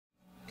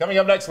Coming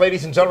up next,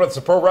 ladies and gentlemen, it's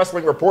the Pro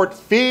Wrestling Report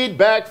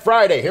Feedback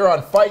Friday here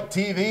on Fight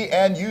TV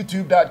and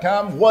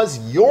YouTube.com.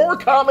 Was your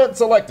comment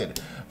selected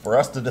for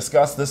us to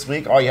discuss this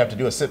week? All you have to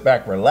do is sit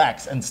back,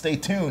 relax, and stay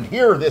tuned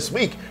here this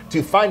week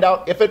to find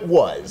out if it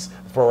was.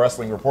 The Pro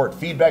Wrestling Report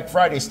Feedback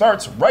Friday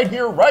starts right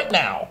here, right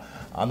now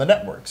on the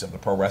networks of the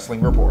Pro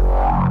Wrestling Report.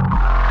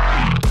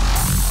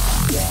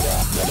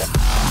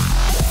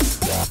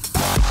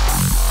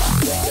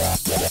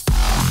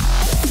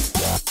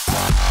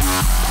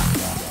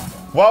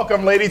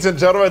 Welcome, ladies and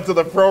gentlemen, to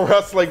the Pro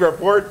Wrestling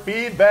Report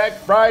Feedback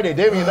Friday.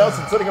 David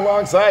Nelson sitting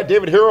alongside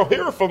David Hero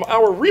here from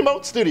our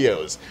remote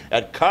studios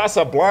at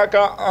Casablanca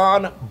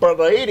on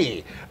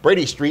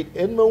Brady Street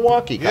in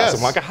Milwaukee. Yes.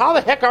 Casablanca. How the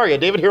heck are you,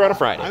 David, here on a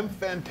Friday? I'm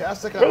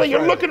fantastic on Really, a you're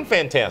Friday. looking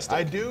fantastic.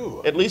 I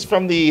do. At least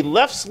from the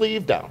left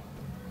sleeve down.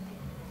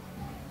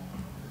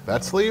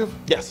 That sleeve?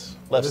 Yes,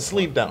 left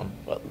sleeve down.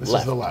 This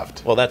left. is the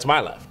left. Well, that's my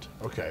left.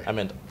 Okay. I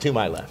meant to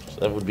my left.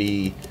 That would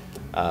be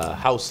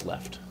house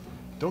left.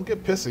 Don't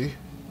get pissy.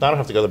 I don't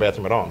have to go to the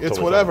bathroom at all. It's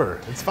Totally whatever.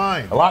 fine. It's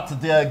fine. A lot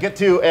to get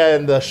to,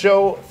 and the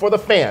show for the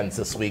fans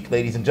this week,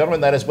 ladies and gentlemen.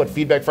 That is what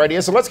Feedback Friday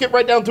is. So let's get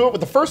right down to it with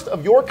the first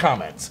of your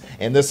comments.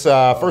 And this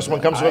first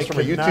one comes to us from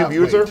a YouTube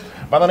user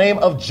by the name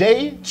of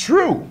Jay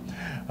True,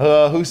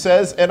 who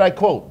says, and I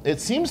quote, "It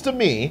seems to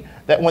me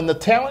that when the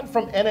talent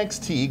from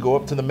NXT go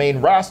up to the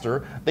main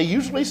roster, they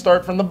usually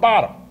start from the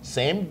bottom.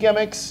 Same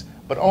gimmicks,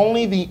 but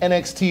only the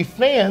NXT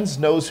fans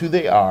knows who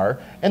they are,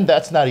 and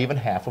that's not even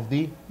half of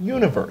the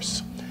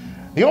universe.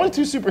 The only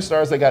two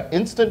superstars that got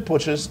instant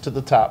pushes to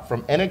the top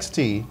from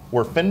NXT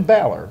were Finn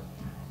Balor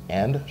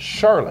and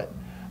Charlotte."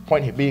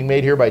 Point being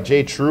made here by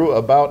Jay True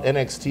about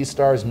NXT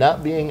stars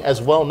not being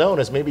as well known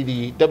as maybe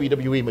the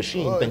WWE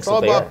machine thinks that they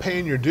are. It's all about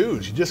paying your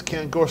dues. You just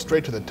can't go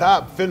straight to the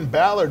top. Finn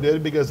Balor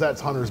did because that's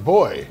Hunter's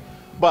boy.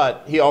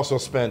 But he also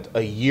spent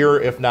a year,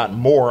 if not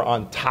more,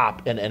 on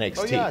top in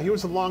NXT. Oh yeah, he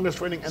was the longest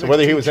reigning NXT So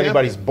whether he was champion.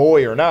 anybody's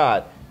boy or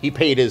not, he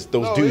paid those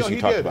dues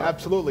you talked about.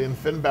 Absolutely. And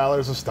Finn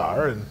Balor's a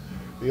star, and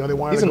they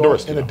wanted He's to go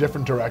endorsed, in a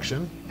different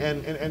direction.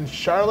 And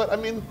Charlotte, I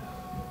mean,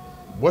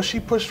 was she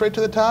pushed straight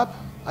to the top?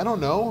 I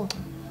don't know.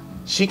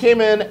 She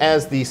came in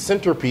as the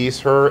centerpiece.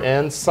 Her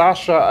and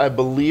Sasha, I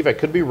believe, I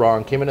could be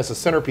wrong, came in as a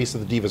centerpiece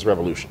of the Divas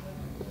Revolution.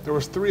 There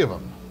was three of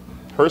them.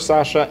 Her,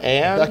 Sasha,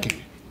 and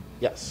Becky.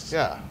 Yes.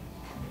 Yeah.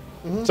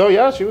 Mm-hmm. So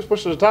yeah, she was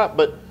pushed to the top,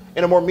 but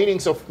in a more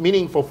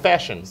meaningful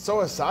fashion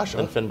So is Sasha.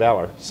 than Finn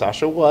Balor.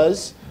 Sasha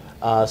was.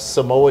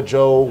 Samoa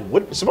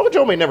Joe. Samoa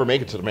Joe may never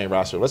make it to the main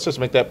roster. Let's just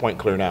make that point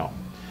clear now.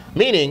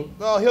 Meaning.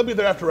 Well, he'll be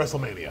there after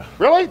WrestleMania.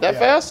 Really? That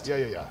fast?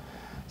 Yeah.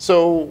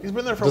 So He's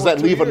been there for does what,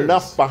 that 2 leave years?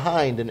 enough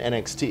behind in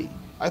NXT?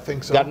 I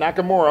think so. Got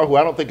Nakamura, who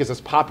I don't think is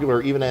as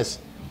popular, even as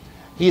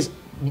he's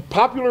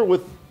popular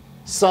with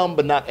some,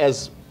 but not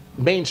as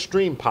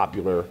mainstream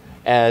popular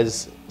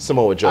as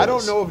Samoa Joe. I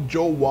don't know if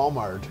Joe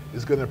Walmart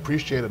is going to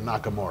appreciate a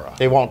Nakamura.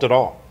 They won't at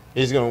all.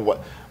 He's going to,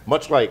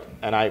 much like,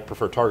 and I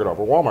prefer Target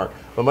over Walmart,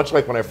 but much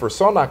like when I first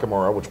saw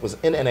Nakamura, which was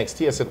in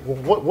NXT, I said,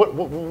 well,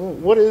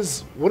 what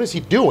is he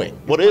doing?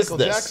 What is Michael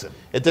this? Jackson.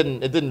 It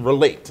didn't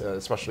relate,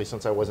 especially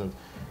since I wasn't.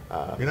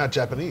 You're not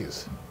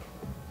Japanese,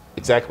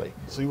 Exactly.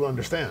 so you will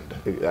understand.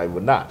 I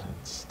would not.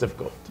 It's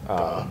difficult.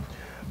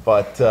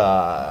 But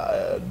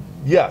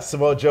yeah,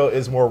 Samoa Joe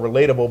is more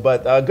relatable.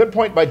 But good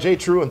point by Jay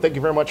True, and thank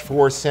you very much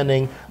for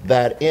sending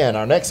that in.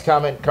 Our next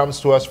comment comes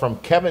to us from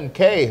Kevin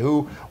K.,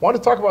 who wanted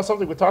to talk about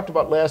something we talked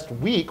about last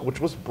week, which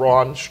was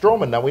Braun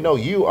Strowman. Now, we know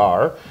you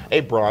are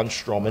a Braun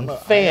Strowman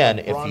fan,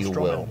 if Braun you Strowman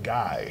will.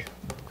 Guy.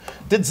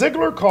 Did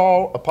Ziggler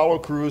call Apollo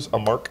Crews a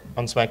mark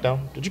on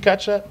SmackDown? Did you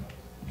catch that?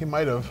 He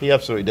might have. He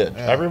absolutely did.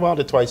 Yeah. I rewound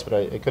it twice, but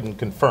I couldn't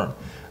confirm.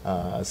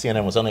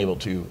 CNN was unable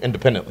to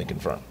independently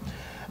confirm.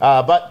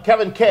 But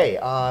Kevin K.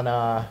 on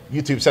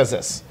YouTube says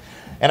this,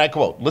 and I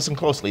quote, listen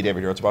closely, David,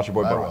 here. It's about your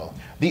boy I Braun. will.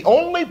 "The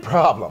only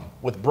problem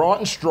with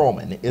Braun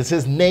Strowman is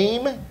his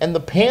name and the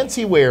pants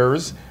he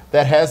wears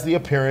that has the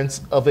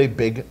appearance of a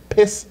big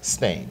piss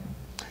stain.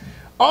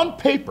 On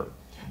paper,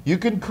 you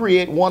can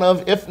create one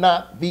of, if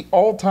not the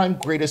all-time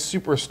greatest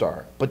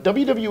superstar, but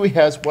WWE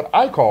has what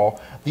I call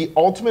the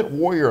ultimate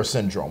warrior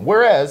syndrome,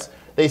 whereas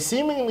they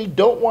seemingly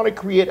don't want to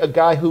create a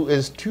guy who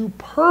is too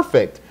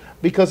perfect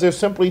because there's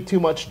simply too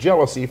much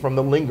jealousy from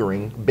the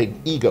lingering big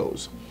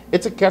egos.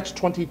 It's a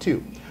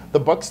catch-22. The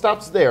buck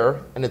stops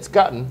there, and it's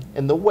gotten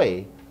in the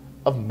way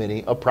of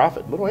many a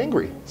prophet." Little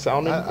angry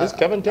sounding is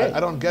Kevin K. I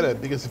don't get it,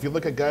 because if you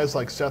look at guys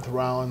like Seth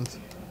Rollins,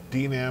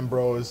 Dean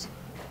Ambrose,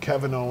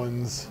 Kevin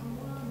Owens,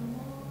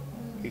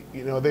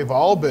 you know, they've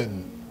all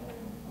been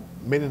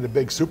made into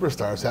big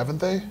superstars, haven't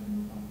they?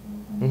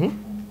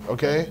 Mm-hmm.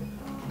 Okay.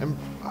 And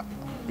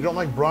you don't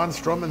like Braun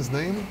Strowman's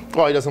name?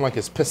 Well, he doesn't like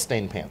his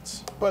piss-stained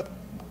pants. But,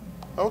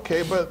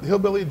 okay, but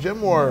Hillbilly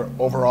Jim wore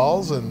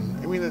overalls, and,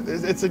 I mean,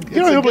 it's a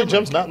You know Hillbilly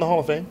Jim's not in the Hall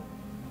of Fame?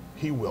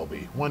 He will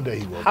be. One day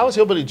he will How is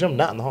Hillbilly Jim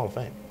not in the Hall of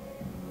Fame?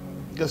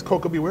 be. Because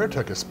Coco Beware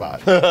took his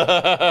spot.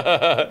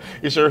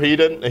 You sure he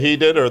didn't? He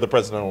did, or the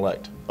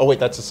president-elect? Oh, wait,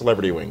 that's a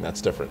celebrity wing.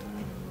 That's different.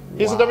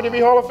 He's a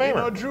WWE Hall of Famer, You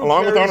know, Drew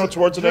along with Carey's-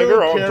 Arnold Schwarzenegger,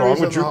 Drew along Carey's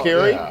with in Drew the-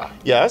 Carey. yeah.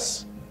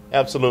 Yes,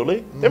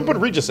 absolutely. They haven't put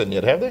Regis in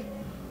yet, have they?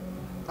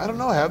 I don't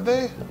know. Have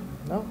they?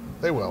 No.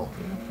 They will.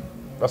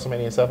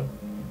 WrestleMania 7?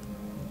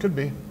 Could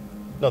be.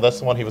 No, that's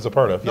the one he was a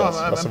part of. No, Yes,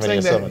 I'm WrestleMania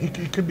saying 7. that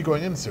he could be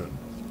going in soon.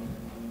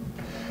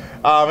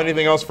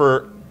 Anything else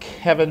for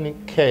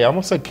Kevin K? I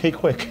almost said K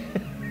Quick.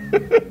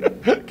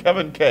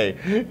 Kevin K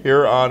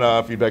here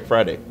on Feedback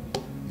Friday.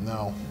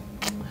 No.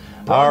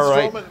 All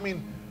right. Strowman, I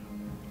mean,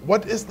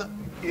 what is the...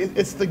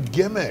 It's the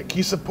gimmick.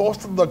 He's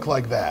supposed to look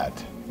like that.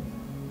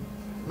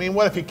 I mean,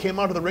 what if he came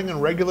out of the ring in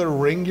regular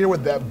ring gear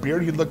with that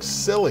beard? He'd look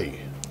silly.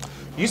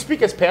 You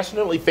speak as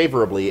passionately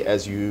favorably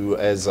as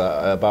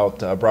about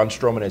Braun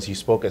Strowman as you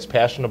spoke as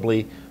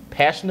passionately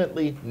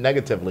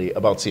negatively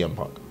about CM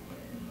Punk.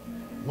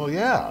 Well,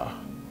 yeah.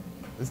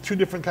 It's two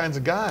different kinds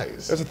of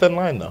guys. There's a thin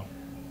line, though.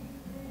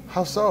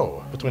 How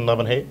so? Between love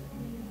and hate.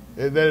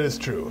 That is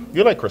true.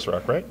 You like Chris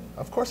Rock, right?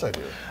 Of course I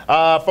do.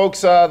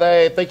 Folks,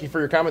 thank you for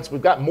your comments.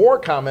 We've got more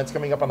comments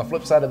coming up on the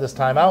flip side of this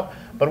timeout,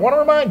 but I want to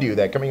remind you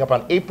that coming up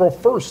on April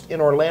 1st in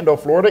Orlando,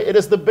 Florida, it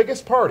is the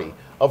biggest party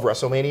of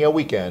WrestleMania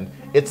weekend.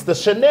 It's the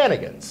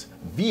Shenanigans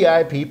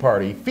VIP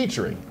party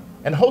featuring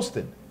and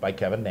hosted by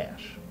Kevin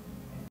Nash.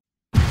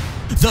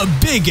 The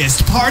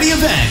biggest party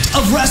event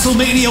of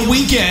WrestleMania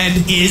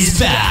weekend is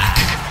back.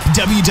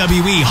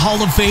 WWE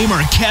Hall of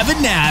Famer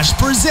Kevin Nash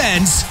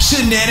presents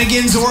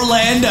Shenanigans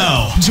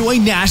Orlando.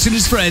 Join Nash and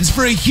his friends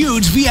for a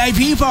huge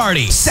VIP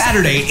party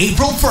Saturday,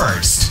 April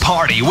 1st.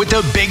 Party with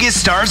the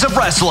biggest stars of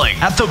wrestling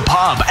at the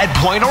pub at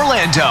Point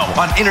Orlando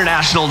on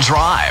International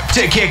Drive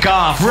to kick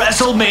off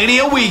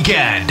WrestleMania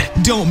weekend.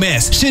 Don't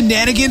miss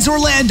Shenanigans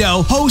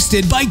Orlando,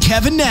 hosted by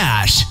Kevin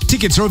Nash.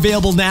 Tickets are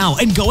available now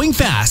and going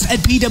fast at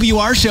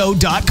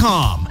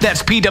PWRshow.com.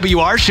 That's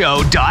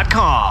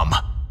PWRshow.com.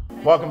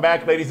 Welcome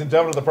back, ladies and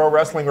gentlemen, to the Pro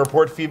Wrestling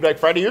Report Feedback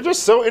Friday. You're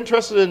just so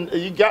interested in,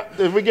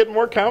 did we get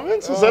more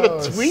comments? Was that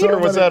a tweet or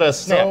was that a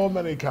snap? So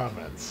many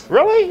comments.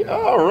 Really?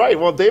 All right.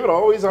 Well, David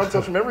always on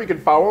social. Remember, you can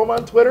follow him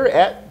on Twitter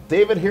at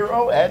David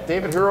Hero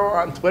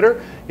on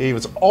Twitter. He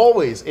was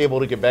always able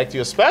to get back to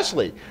you,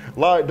 especially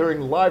during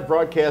the live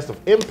broadcast of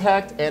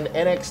Impact and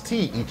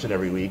NXT each and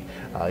every week.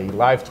 He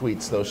live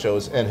tweets those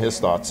shows and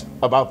his thoughts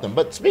about them.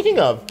 But speaking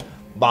of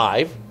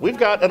live, we've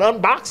got an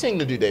unboxing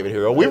to do, David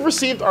Hero. We've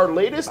received our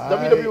latest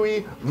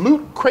WWE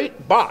Loot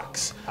Crate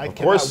box. I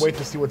cannot wait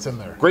to see what's in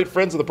there. Great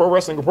friends of the Pro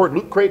Wrestling Report,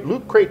 Loot Crate,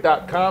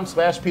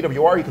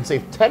 lootcrate.com/PWR. You can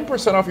save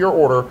 10% off your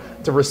order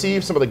to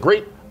receive some of the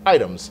great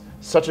items,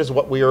 such as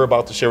what we are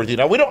about to share with you.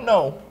 Now, we don't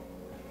know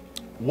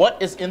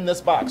what is in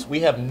this box. We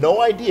have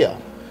no idea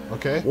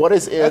what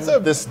is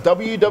in this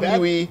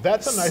WWE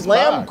that's a nice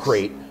Slam box.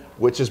 Crate,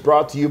 which is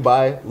brought to you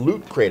by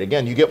Loot Crate.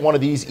 Again, you get one of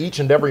these each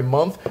and every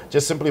month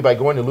just simply by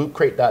going to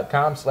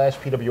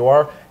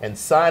lootcrate.com/PWR and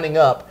signing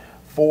up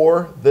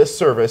for this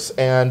service.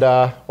 And,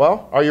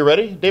 well, are you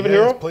ready, David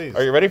Hero? Please.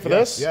 Are you ready for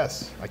this?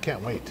 Yes, I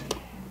can't wait.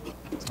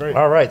 It's very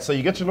All right, so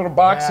you get your little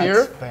box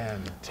here.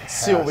 Fantastic. Let's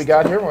see what we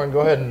got here. We're going to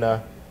go ahead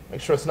and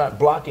make sure it's not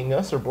blocking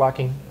us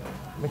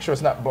make sure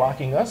it's not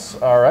blocking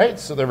us. All right,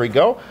 so there we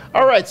go.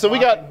 All right, so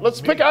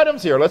let's pick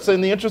items here. Let's,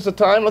 in the interest of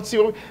time, let's see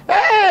what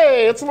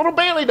hey, it's a little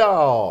Bailey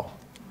doll.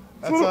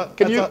 That's a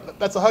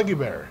Huggy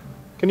Bear.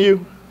 Can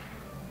you?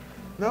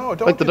 No,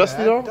 don't like the do Dusty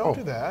that. doll? Don't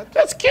do that.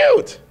 That's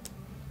cute.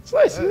 It's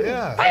nice.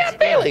 Yeah. Hi, I'm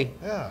Bailey.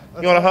 Yeah.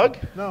 You want a hug?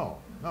 No.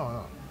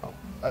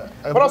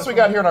 What else we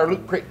got here in our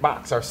Loot Crate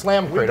box? Our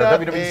Slam Crate, our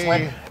WWE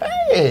Slam.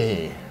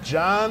 Hey!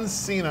 John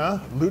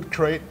Cena Loot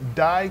Crate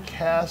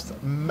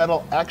die-cast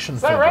metal action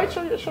Is that right?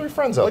 Show your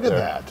friends out there.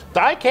 Look at that.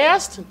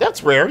 Die-cast?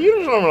 That's rare.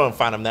 You don't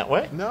find them that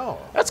way. No.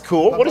 That's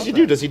cool. How What does he about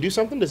do? that? Does he do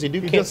something? Does he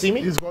do Can't See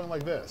Me? He's going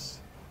like this.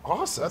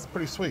 Awesome. That's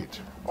pretty sweet.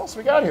 What else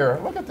we got here?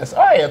 Look at this.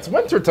 Hey, it's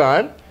winter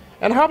time.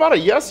 And how about a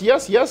yes,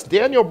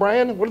 Daniel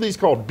Bryan? What are these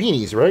called?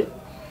 Beanies, right?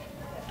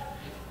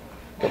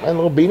 Got my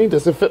little beanie.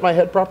 Does it fit my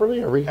head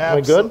properly? Am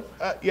I good?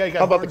 Yeah, you got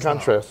How about the horns now.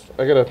 contrast?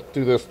 I gotta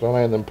do this, don't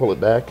I, and then pull it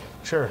back.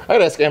 Sure. I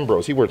gotta ask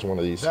Ambrose. He wears one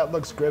of these. That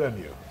looks great on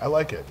you. I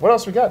like it. What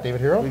else we got,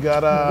 David Hero? We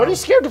got What are you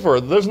scared for?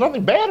 There's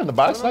nothing bad in the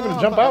box. It's not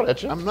gonna jump out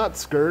at you. I'm not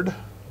scared.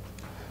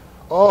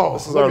 Oh,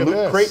 This is our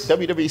Loot Crate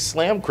WWE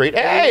Slam Crate.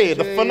 Hey,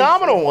 the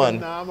phenomenal one.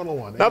 Phenomenal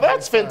one. Now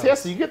that's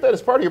fantastic. You get that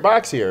as part of your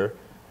box here.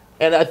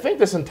 And I think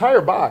this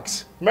entire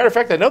box, matter of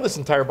fact, I know this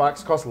entire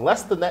box costs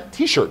less than that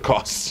t-shirt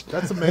costs.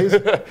 That's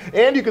amazing.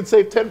 And you can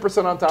save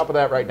 10% on top of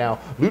that right now.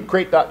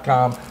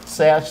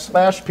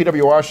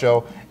 lootcrate.com/PWR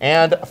show.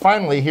 And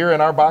finally, here in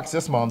our box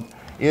this month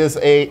is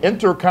a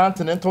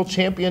Intercontinental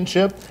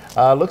Championship.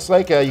 Looks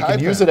like you can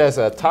use it as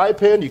a tie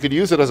pin. You could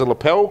use it as a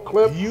lapel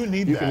clip. You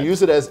need You that. can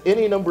use it as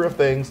any number of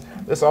things.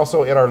 This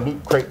also in our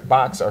Loot Crate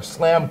box, our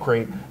Slam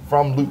Crate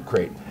from Loot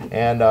Crate.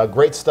 And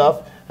great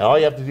stuff. And all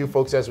you have to do,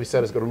 folks, as we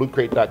said, is go to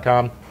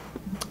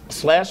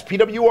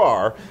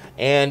lootcrate.com/PWR,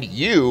 and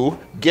you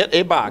get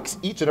a box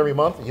each and every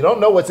month. You don't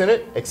know what's in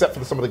it, except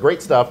for some of the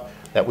great stuff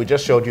that we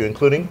just showed you,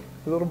 including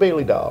the little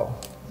Bailey doll.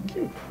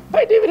 Cute.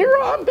 Hi, David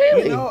Hero. I'm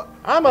Bailey. You know,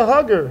 I'm a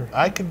hugger.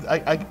 I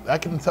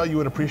can tell you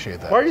would appreciate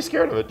that. Why are you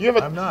scared of it?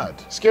 I'm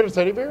not. Scared of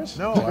teddy bears?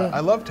 No,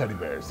 I love teddy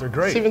bears. They're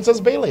great. It even says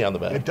Bailey on the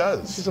back. It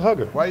does. She's a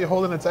hugger. Why are you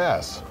holding its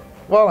ass?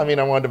 Well, I mean,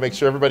 I wanted to make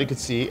sure everybody could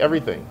see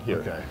everything here.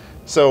 Okay.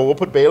 So we'll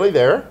put Bailey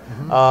there.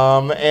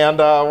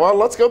 Well,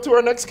 let's go to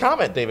our next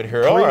comment, David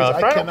Hero. Please, Our I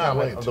final cannot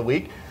comment wait. of the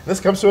week. This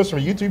comes to us from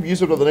a YouTube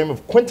user by the name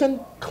of Quentin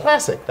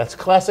Classic. That's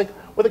Classic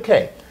with a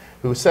K.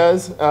 Who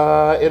says,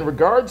 in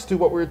regards to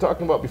what we were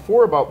talking about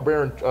before about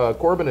Baron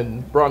Corbin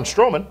and Braun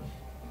Strowman,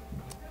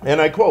 and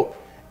I quote,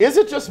 "Is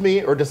it just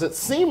me, or does it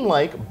seem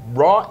like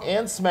Raw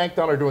and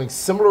SmackDown are doing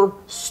similar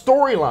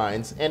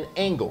storylines and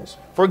angles?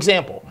 For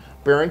example,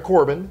 Baron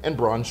Corbin and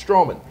Braun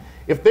Strowman.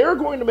 If they're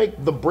going to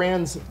make the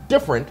brands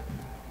different,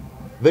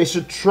 they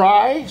should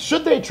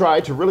they try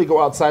to really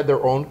go outside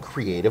their own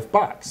creative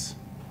box?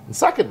 And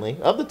secondly,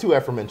 of the two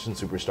aforementioned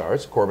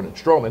superstars, Corbin and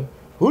Strowman,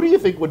 who do you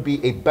think would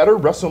be a better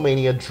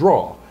WrestleMania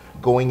draw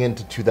going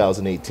into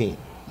 2018?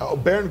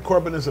 Baron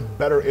Corbin is a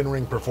better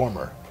in-ring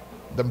performer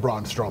than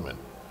Braun Strowman.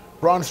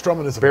 Braun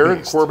Strowman is a Baron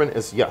beast. Corbin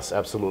is, yes,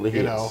 absolutely, he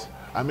is.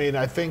 I mean,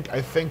 I think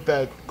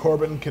that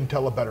Corbin can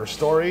tell a better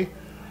story.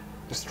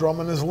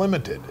 Strowman is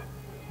limited,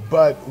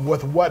 but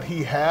with what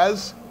he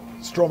has,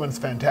 Strowman's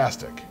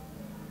fantastic.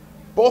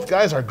 Both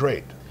guys are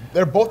great.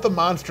 They're both the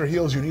monster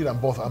heels you need on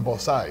both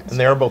sides. And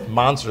they are both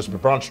monsters,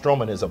 but Braun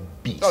Strowman is a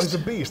beast. Oh, he's a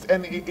beast.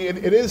 And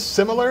it is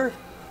similar,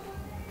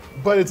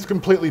 but it's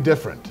completely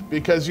different.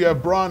 Because you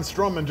have Braun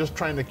Strowman just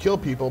trying to kill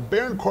people.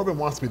 Baron Corbin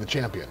wants to be the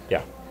champion.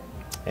 Yeah.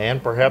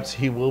 And perhaps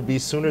he will be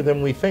sooner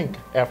than we think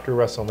after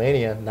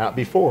WrestleMania, not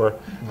before.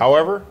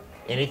 However,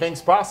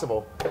 anything's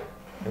possible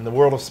in the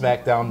world of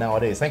SmackDown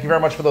nowadays. Thank you very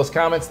much for those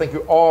comments. Thank you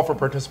all for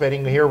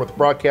participating here with the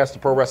broadcast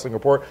of Pro Wrestling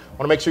Report. I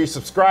want to make sure you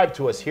subscribe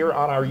to us here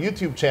on our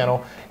YouTube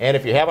channel. And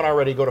if you haven't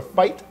already, go to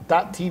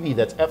fight.tv.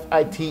 That's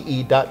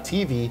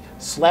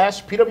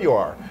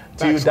FITE.tv/PWR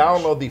to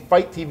download the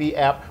Fight TV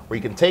app, where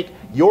you can take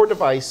your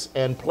device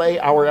and play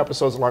our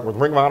episodes along with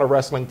Ring of Honor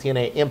Wrestling,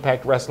 TNA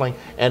Impact Wrestling,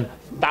 and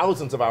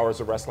thousands of hours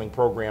of wrestling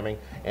programming,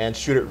 and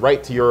shoot it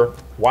right to your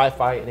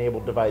Wi-Fi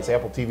enabled device,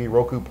 Apple TV,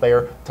 Roku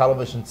player,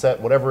 television set,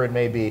 whatever it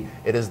may be.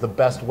 It is the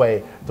best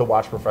way to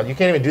watch professional. You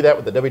can't even do that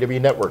with the WWE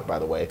Network, by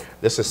the way.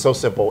 This is so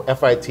simple.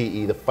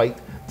 FITE, the Fight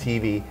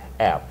TV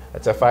app.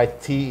 That's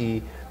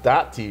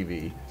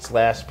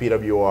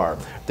FITE.tv/PWR.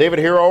 David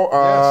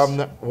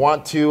Hero,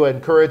 want to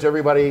encourage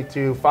everybody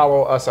to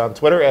follow us on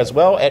Twitter as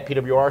well, at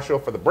PWR Show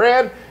for the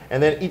brand,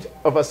 and then each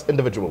of us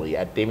individually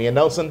at Damian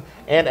Nelson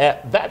and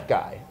at that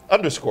guy.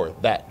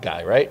 _that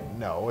guy, right?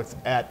 No, it's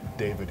at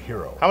David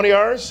Hero. How many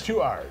R's? 2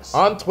 R's.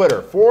 On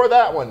Twitter. For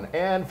that one,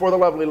 and for the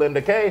lovely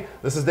Linda Kay,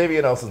 this is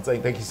Damian Nelson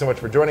saying thank you so much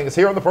for joining us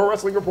here on the Pro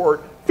Wrestling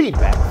Report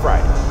Feedback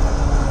Friday.